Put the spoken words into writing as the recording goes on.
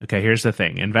Okay, here's the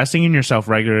thing. Investing in yourself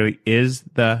regularly is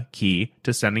the key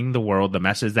to sending the world the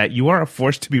message that you are a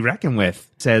force to be reckoned with.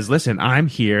 It says, listen, I'm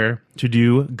here to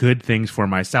do good things for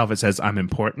myself. It says I'm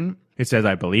important. It says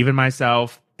I believe in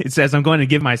myself. It says I'm going to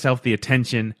give myself the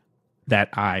attention that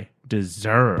I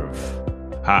deserve.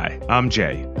 Hi, I'm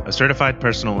Jay, a certified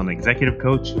personal and executive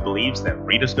coach who believes that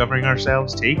rediscovering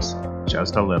ourselves takes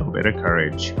just a little bit of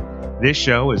courage. This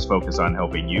show is focused on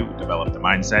helping you develop the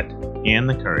mindset and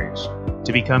the courage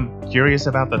to become curious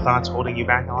about the thoughts holding you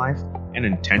back in life and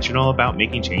intentional about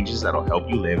making changes that'll help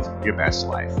you live your best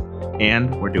life.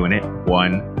 And we're doing it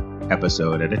one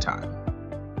episode at a time.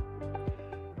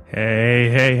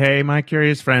 Hey, my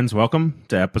curious friends. Welcome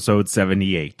to episode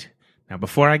 78. Now,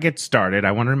 before I get started,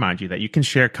 I want to remind you that you can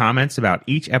share comments about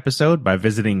each episode by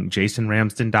visiting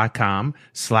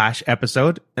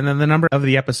jasonramsden.com/episode and then the number of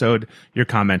the episode you're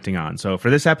commenting on. So for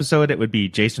this episode, it would be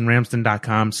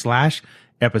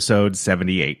jasonramsden.com/episode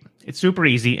 78. It's super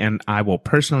easy, and I will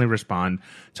personally respond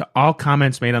to all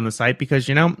comments made on the site because,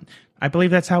 I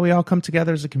believe that's how we all come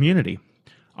together as a community.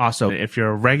 Also, if you're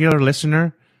a regular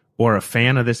listener or a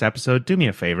fan of this episode, do me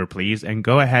a favor, please, and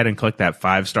go ahead and click that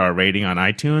 5-star rating on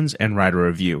iTunes and write a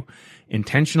review.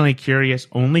 Intentionally Curious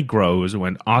only grows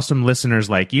when awesome listeners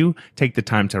like you take the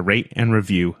time to rate and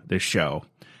review the show.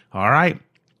 All right,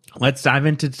 let's dive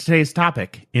into today's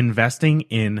topic, investing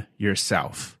in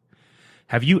yourself.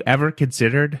 Have you ever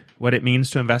considered what it means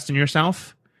to invest in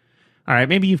yourself? All right,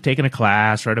 maybe you've taken a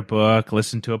class, read a book,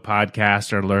 listened to a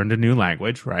podcast, or learned a new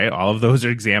language, right? All of those are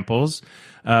examples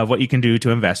of what you can do to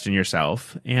invest in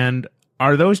yourself. And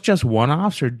are those just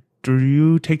one-offs, or do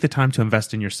you take the time to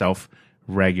invest in yourself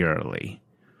regularly?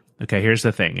 Okay, here's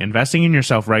the thing. Investing in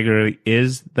yourself regularly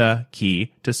is the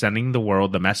key to sending the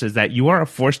world the message that you are a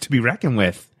force to be reckoned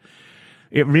with.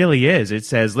 It really is. It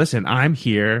says, listen, I'm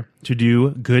here to do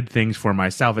good things for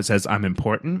myself. It says I'm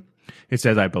important. It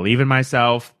says I believe in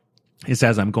myself. It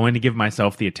says I'm going to give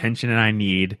myself the attention that I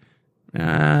need.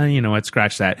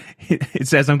 Scratch that. It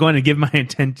says I'm going to give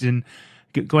myself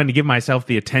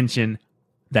the attention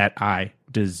that I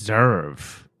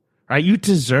deserve. Right? You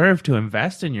deserve to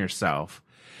invest in yourself.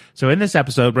 So in this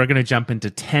episode, we're going to jump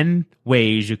into 10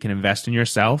 ways you can invest in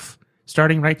yourself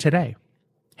starting right today.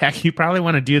 Heck, you probably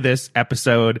want to do this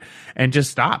episode and just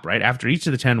stop right after each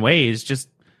of the 10 ways. Just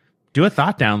do a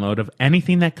thought download of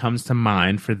anything that comes to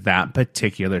mind for that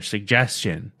particular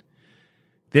suggestion.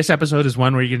 This episode is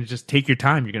one where you're going to just take your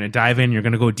time. You're going to dive in. You're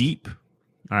going to go deep.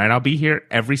 All right, I'll be here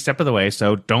every step of the way,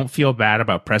 so don't feel bad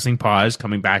about pressing pause,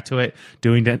 coming back to it,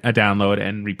 doing a download,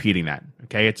 and repeating that.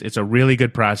 Okay, it's a really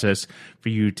good process for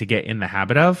you to get in the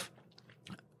habit of.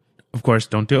 Of course,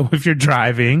 don't do it if you're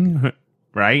driving,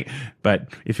 right? But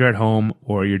if you're at home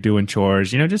or you're doing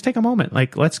chores, just take a moment.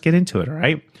 Let's get into it, all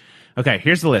right? Okay,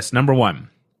 here's the list. Number 1,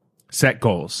 set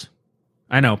goals.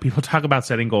 I know people talk about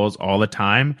setting goals all the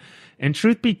time. And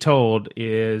truth be told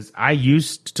is I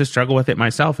used to struggle with it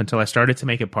myself until I started to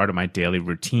make it part of my daily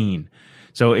routine.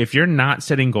 So if you're not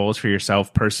setting goals for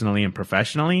yourself personally and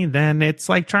professionally, then it's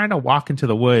like trying to walk into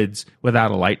the woods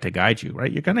without a light to guide you,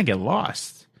 right? You're going to get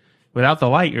lost. Without the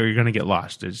light, you're going to get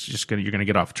lost. You're going to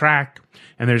get off track.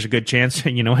 And there's a good chance,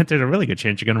 there's a really good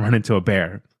chance you're going to run into a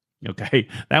bear. Okay,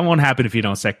 that won't happen if you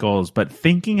don't set goals, but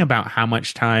thinking about how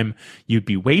much time you'd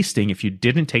be wasting if you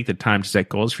didn't take the time to set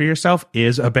goals for yourself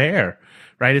is a bear,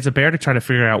 right? It's a bear to try to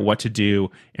figure out what to do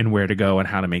and where to go and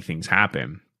how to make things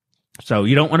happen. So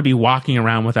you don't want to be walking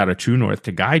around without a true north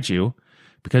to guide you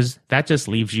because that just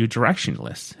leaves you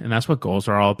directionless. And that's what goals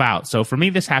are all about. So for me,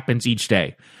 this happens each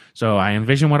day. So I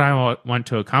envision what I want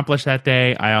to accomplish that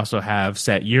day. I also have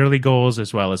set yearly goals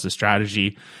as well as a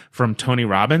strategy from Tony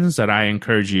Robbins that I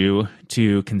encourage you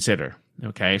to consider.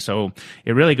 Okay, so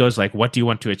it really goes like, what do you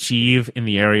want to achieve in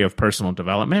the area of personal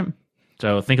development?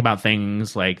 So think about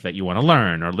things like that you want to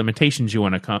learn or limitations you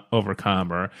want to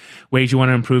overcome or ways you want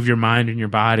to improve your mind and your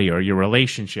body or your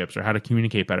relationships or how to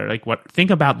communicate better.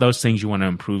 Think about those things you want to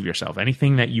improve yourself,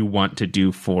 anything that you want to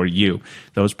do for you.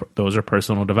 Those are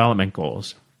personal development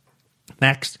goals.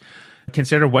 Next,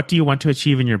 consider what do you want to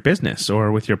achieve in your business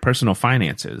or with your personal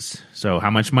finances. So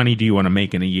how much money do you want to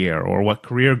make in a year? Or what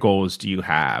career goals do you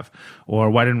have?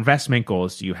 Or what investment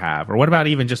goals do you have? Or what about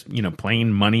even just,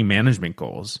 plain money management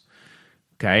goals?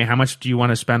 Okay, how much do you want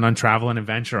to spend on travel and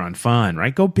adventure, on fun,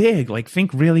 right? Go big,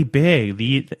 think really big.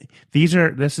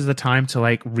 This is the time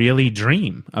to really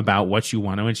dream about what you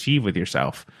want to achieve with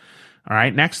yourself. All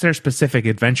right. Next, there's specific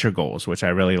adventure goals, which I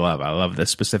really love. I love the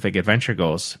specific adventure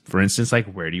goals. For instance,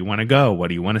 where do you want to go? What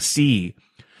do you want to see?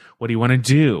 What do you want to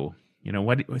do?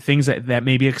 What things that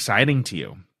may be exciting to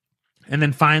you. And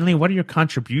then finally, what are your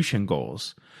contribution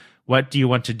goals? What do you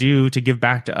want to do to give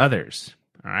back to others?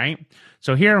 All right.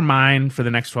 So here are mine for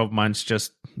the next 12 months.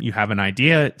 Just you have an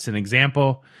idea. It's an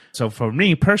example. So for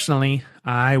me personally,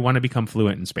 I want to become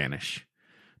fluent in Spanish.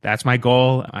 That's my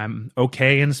goal. I'm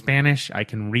okay in Spanish. I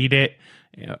can read it.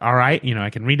 All right. I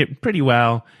can read it pretty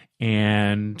well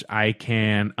and I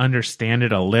can understand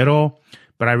it a little,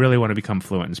 but I really want to become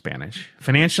fluent in Spanish.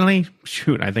 Financially,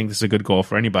 shoot, I think this is a good goal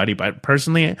for anybody. But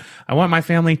personally, I want my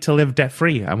family to live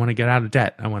debt-free. I want to get out of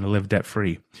debt. I want to live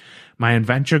debt-free. My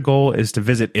adventure goal is to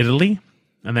visit Italy.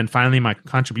 And then finally, my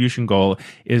contribution goal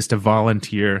is to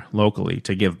volunteer locally,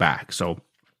 to give back. So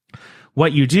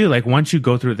what you do, like once you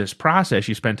go through this process,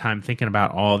 you spend time thinking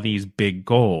about all these big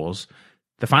goals.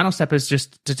 The final step is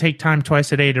just to take time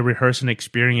twice a day to rehearse and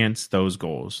experience those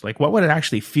goals. Like what would it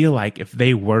actually feel like if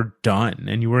they were done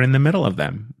and you were in the middle of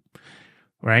them,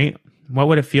 right? What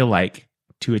would it feel like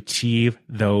to achieve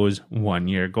those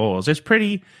 1-year goals? It's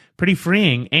pretty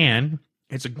freeing, and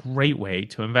it's a great way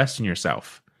to invest in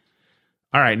yourself.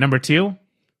 All right, number 2,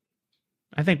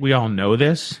 I think we all know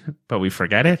this, but we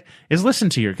forget it, is listen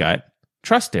to your gut.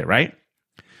 Trust it, right?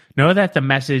 Know that the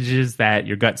messages that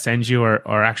your gut sends you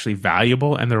are actually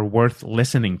valuable and they're worth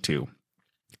listening to.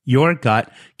 Your gut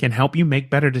can help you make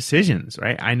better decisions,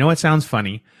 right? I know it sounds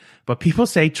funny, but people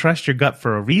say trust your gut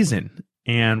for a reason.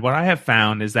 And what I have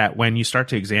found is that when you start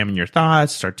to examine your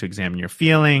thoughts, start to examine your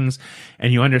feelings,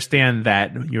 and you understand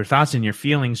that your thoughts and your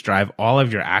feelings drive all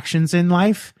of your actions in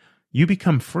life, you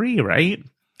become free, right?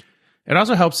 It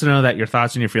also helps to know that your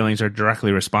thoughts and your feelings are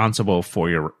directly responsible for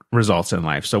your results in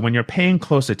life. So when you're paying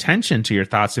close attention to your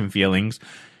thoughts and feelings,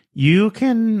 you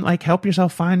can help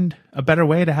yourself find a better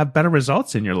way to have better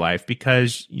results in your life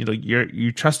because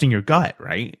you're trusting your gut,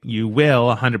 right? You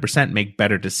will 100% make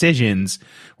better decisions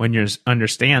when you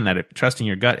understand that trusting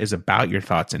your gut is about your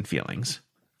thoughts and feelings.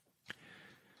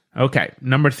 Okay,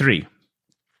 number 3,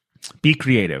 be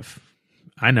creative.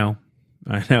 I know,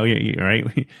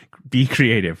 right? Be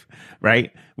creative,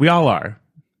 right? We all are.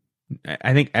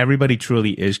 I think everybody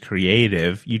truly is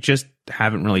creative. You just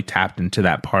haven't really tapped into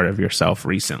that part of yourself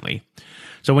recently.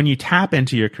 So when you tap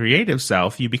into your creative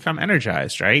self, you become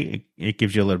energized, right? It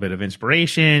gives you a little bit of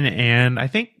inspiration. And I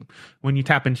think when you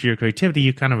tap into your creativity,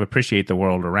 you kind of appreciate the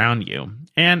world around you.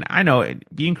 And I know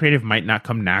being creative might not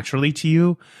come naturally to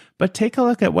you, but take a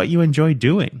look at what you enjoy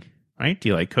doing, right? Do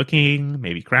you like cooking,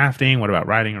 maybe crafting? What about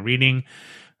writing or reading?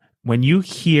 When you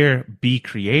hear be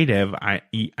creative, I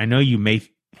know you may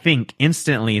think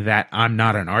instantly that I'm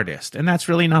not an artist, and that's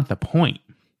really not the point,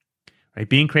 right?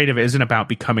 Being creative isn't about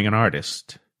becoming an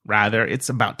artist. Rather, it's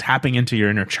about tapping into your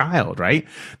inner child, right?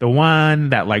 The one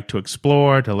that liked to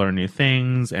explore, to learn new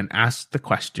things, and ask the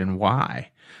question, why?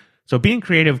 So being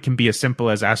creative can be as simple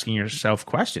as asking yourself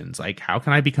questions like, how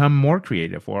can I become more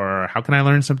creative? Or how can I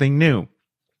learn something new?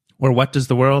 Or what does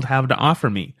the world have to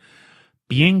offer me?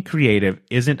 Being creative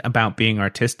isn't about being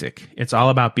artistic. It's all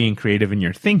about being creative in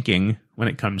your thinking when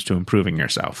it comes to improving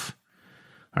yourself.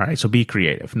 All right, so be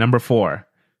creative. Number 4,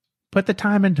 put the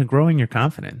time into growing your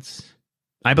confidence.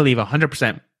 I believe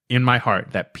 100% in my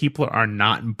heart that people are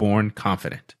not born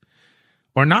confident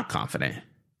or not confident.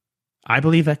 I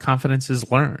believe that confidence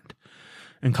is learned.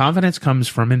 And confidence comes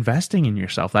from investing in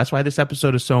yourself. That's why this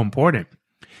episode is so important.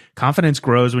 Confidence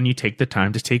grows when you take the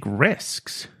time to take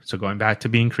risks. So going back to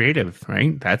being creative,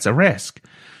 right? That's a risk.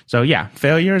 So yeah,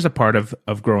 failure is a part of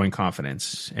growing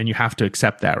confidence. And you have to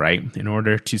accept that, right? In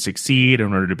order to succeed,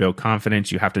 in order to build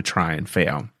confidence, you have to try and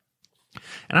fail.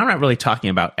 And I'm not really talking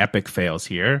about epic fails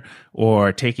here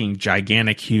or taking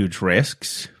gigantic, huge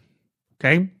risks.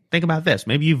 Okay? Think about this.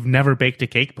 Maybe you've never baked a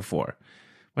cake before.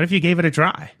 What if you gave it a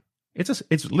try?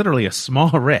 It's literally a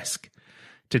small risk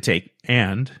to take.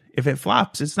 And if it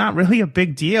flops, it's not really a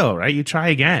big deal, right? You try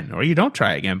again or you don't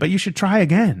try again, but you should try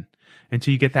again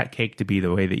until you get that cake to be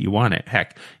the way that you want it.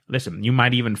 Heck, listen, you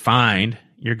might even find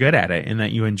you're good at it and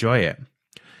that you enjoy it.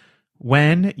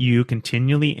 When you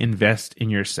continually invest in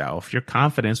yourself, your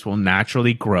confidence will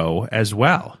naturally grow as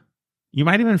well. You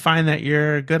might even find that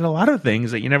you're good at a lot of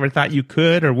things that you never thought you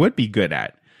could or would be good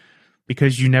at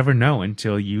because you never know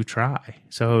until you try.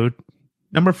 So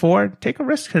number 4, take a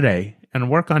risk today and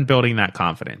work on building that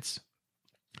confidence.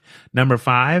 Number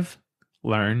 5,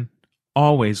 learn.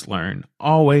 Always learn.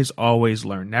 Always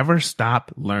learn. Never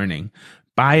stop learning.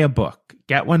 Buy a book.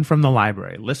 Get one from the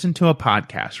library. Listen to a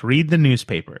podcast. Read the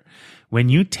newspaper. When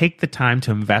you take the time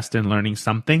to invest in learning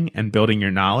something and building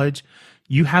your knowledge,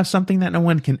 you have something that no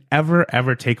one can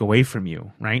ever take away from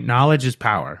you, right? Knowledge is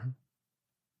power.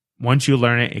 Once you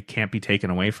learn it, it can't be taken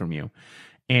away from you.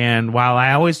 And while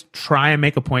I always try and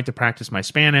make a point to practice my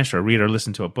Spanish or read or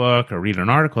listen to a book or read an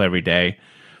article every day,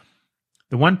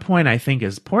 the one point I think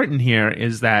is important here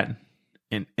is that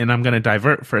and I'm going to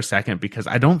divert for a second because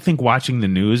I don't think watching the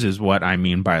news is what I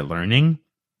mean by learning.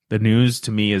 The news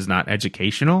to me is not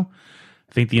educational.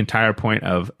 I think the entire point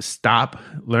of stop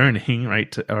learning,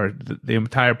 right, or the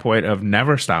entire point of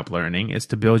never stop learning is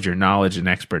to build your knowledge and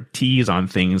expertise on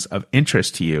things of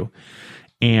interest to you.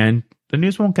 And the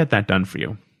news won't get that done for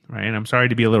you, right? And I'm sorry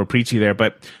to be a little preachy there,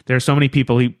 but there are so many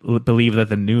people who believe that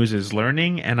the news is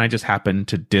learning, and I just happen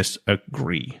to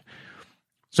disagree.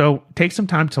 So take some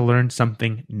time to learn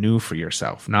something new for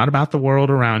yourself, not about the world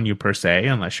around you per se,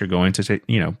 unless you're going to,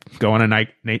 go on a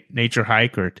nature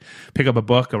hike or pick up a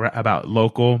book about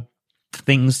local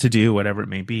things to do, whatever it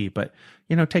may be. But,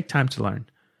 take time to learn.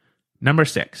 Number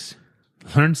 6,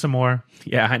 learn some more.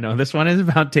 Yeah, I know this one is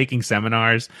about taking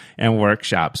seminars and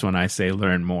workshops when I say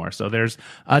learn more. So there's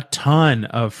a ton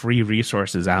of free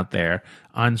resources out there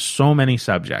on so many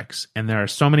subjects. And there are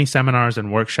so many seminars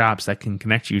and workshops that can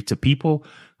connect you to people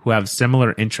who have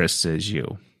similar interests as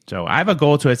you. So I have a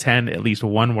goal to attend at least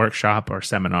one workshop or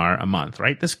seminar a month,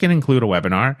 right? This can include a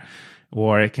webinar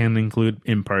or it can include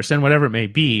in person, whatever it may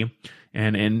be.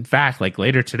 And in fact, like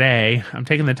later today, I'm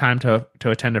taking the time to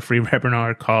attend a free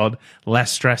webinar called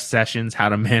Less Stress Sessions, How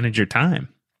to Manage Your Time.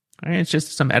 Right? It's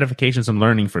just some edification, some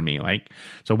learning for me.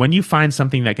 So when you find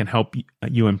something that can help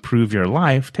you improve your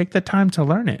life, take the time to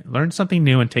learn it. Learn something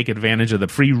new and take advantage of the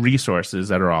free resources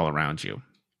that are all around you.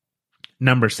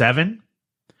 Number 7,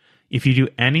 if you do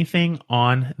anything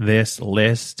on this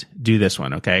list, do this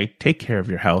one, okay? Take care of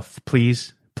your health.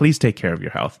 Please take care of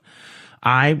your health.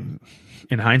 I,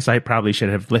 in hindsight, probably should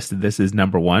have listed this as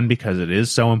number 1 because it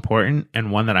is so important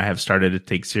and one that I have started to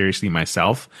take seriously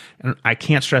myself. And I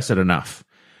can't stress it enough.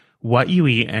 What you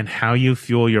eat and how you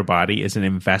fuel your body is an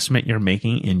investment you're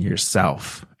making in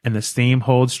yourself. And the same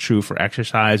holds true for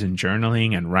exercise and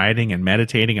journaling and writing and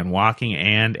meditating and walking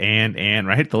and,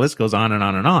 right? The list goes on and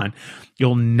on and on.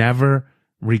 You'll never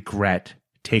regret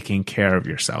taking care of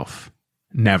yourself.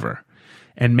 Never.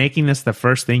 And making this the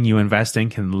first thing you invest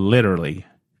in can literally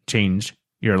change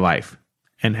your life.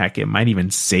 And heck, it might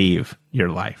even save your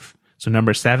life. So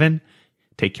number 7,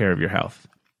 take care of your health.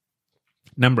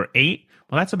 Number 8,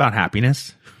 well, that's about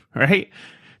happiness, right?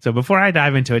 So before I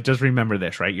dive into it, just remember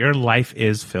this, right? Your life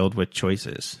is filled with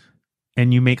choices.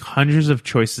 And you make hundreds of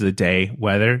choices a day,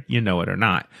 whether you know it or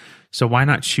not. So why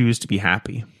not choose to be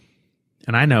happy?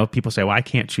 And I know people say, well, I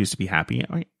can't choose to be happy.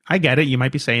 I get it. You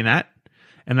might be saying that.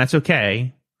 And that's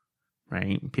okay,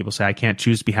 right? People say, I can't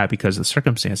choose to be happy because of the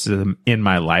circumstances in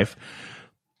my life,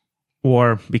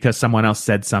 or because someone else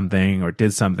said something or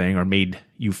did something or made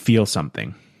you feel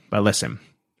something. But listen,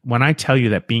 when I tell you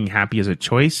that being happy is a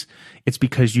choice, it's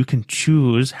because you can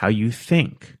choose how you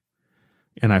think.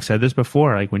 And I've said this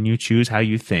before, like when you choose how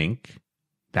you think,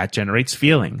 that generates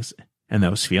feelings. And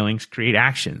those feelings create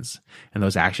actions. And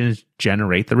those actions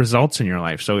generate the results in your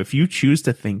life. So if you choose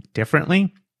to think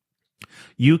differently,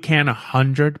 you can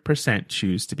 100%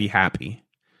 choose to be happy.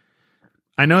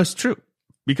 I know it's true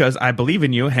because I believe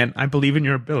in you and I believe in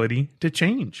your ability to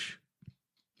change.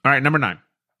 All right, number 9.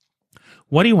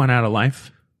 What do you want out of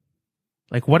life?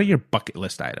 Like, what are your bucket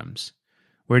list items?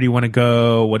 Where do you want to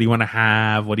go? What do you want to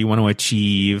have? What do you want to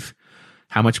achieve?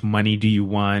 How much money do you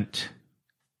want?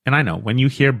 And I know when you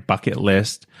hear bucket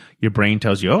list, your brain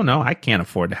tells you, oh no, I can't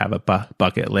afford to have a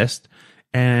bucket list.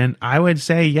 And I would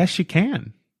say, yes, you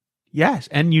can. Yes.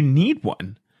 And you need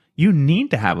one. You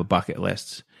need to have a bucket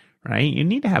list, right? You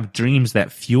need to have dreams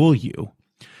that fuel you,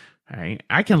 right?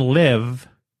 I can live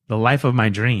the life of my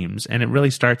dreams. And it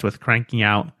really starts with cranking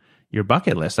out your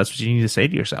bucket list. That's what you need to say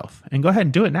to yourself. And go ahead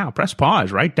and do it now. Press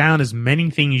pause. Write down as many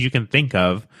things you can think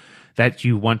of that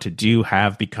you want to do,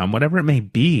 have, become, whatever it may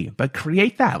be. But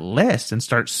create that list and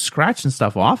start scratching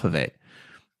stuff off of it.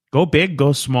 Go big,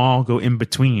 go small, go in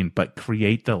between, but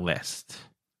create the list.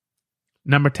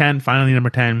 Number 10, finally, number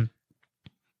 10,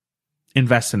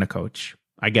 invest in a coach.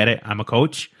 I get it. I'm a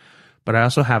coach, but I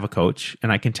also have a coach.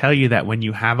 And I can tell you that when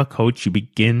you have a coach, you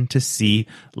begin to see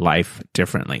life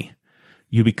differently.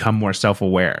 You become more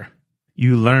self-aware.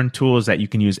 You learn tools that you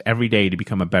can use every day to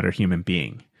become a better human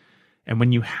being. And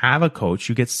when you have a coach,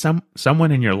 you get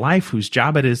someone in your life whose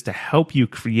job it is to help you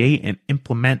create and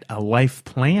implement a life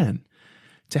plan,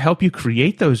 to help you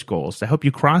create those goals, to help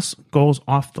you cross goals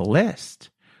off the list,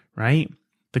 right?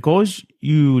 The goals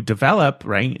you develop,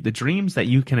 right? The dreams that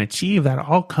you can achieve, that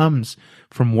all comes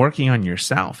from working on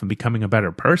yourself and becoming a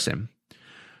better person.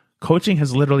 Coaching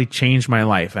has literally changed my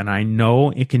life, and I know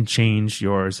it can change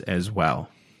yours as well.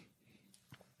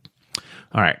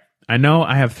 All right. I know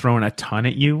I have thrown a ton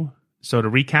at you. So to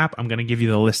recap, I'm going to give you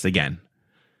the list again.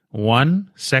 1,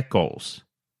 set goals.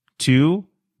 2,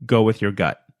 go with your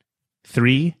gut.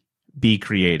 3, be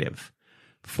creative.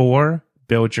 4,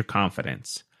 build your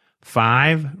confidence.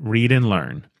 5, read and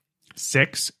learn.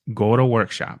 6, go to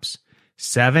workshops.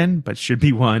 7, but should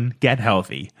be 1, get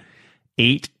healthy.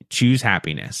 8, choose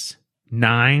happiness.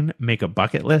 9, make a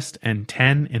bucket list. And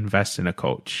 10, invest in a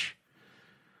coach.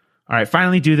 All right,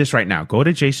 finally do this right now. Go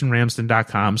to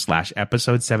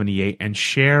jasonramsden.com/episode 78 and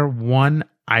share one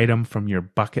item from your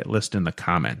bucket list in the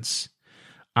comments.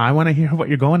 I want to hear what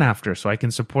you're going after so I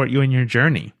can support you in your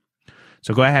journey.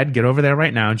 So go ahead, get over there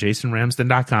right now,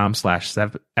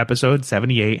 jasonramsden.com/episode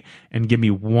 78, and give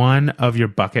me one of your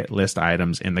bucket list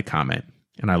items in the comment.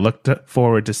 And I look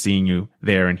forward to seeing you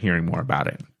there and hearing more about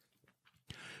it.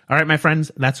 All right, my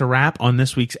friends, that's a wrap on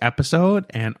this week's episode.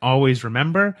 And always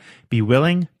remember, be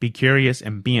willing, be curious,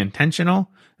 and be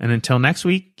intentional. And until next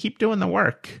week, keep doing the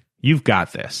work. You've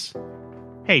got this.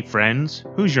 Hey, friends,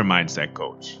 who's your mindset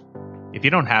coach? If you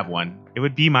don't have one, it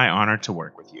would be my honor to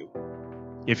work with you.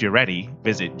 If you're ready,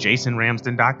 visit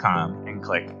jasonramsden.com and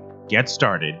click Get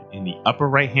Started in the upper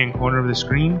right-hand corner of the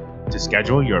screen to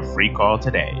schedule your free call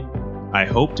today. I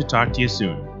hope to talk to you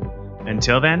soon.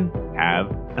 Until then,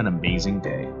 have an amazing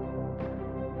day.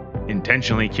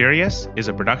 Intentionally Curious is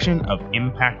a production of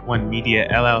Impact One Media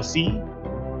LLC.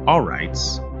 All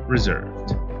rights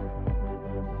reserved.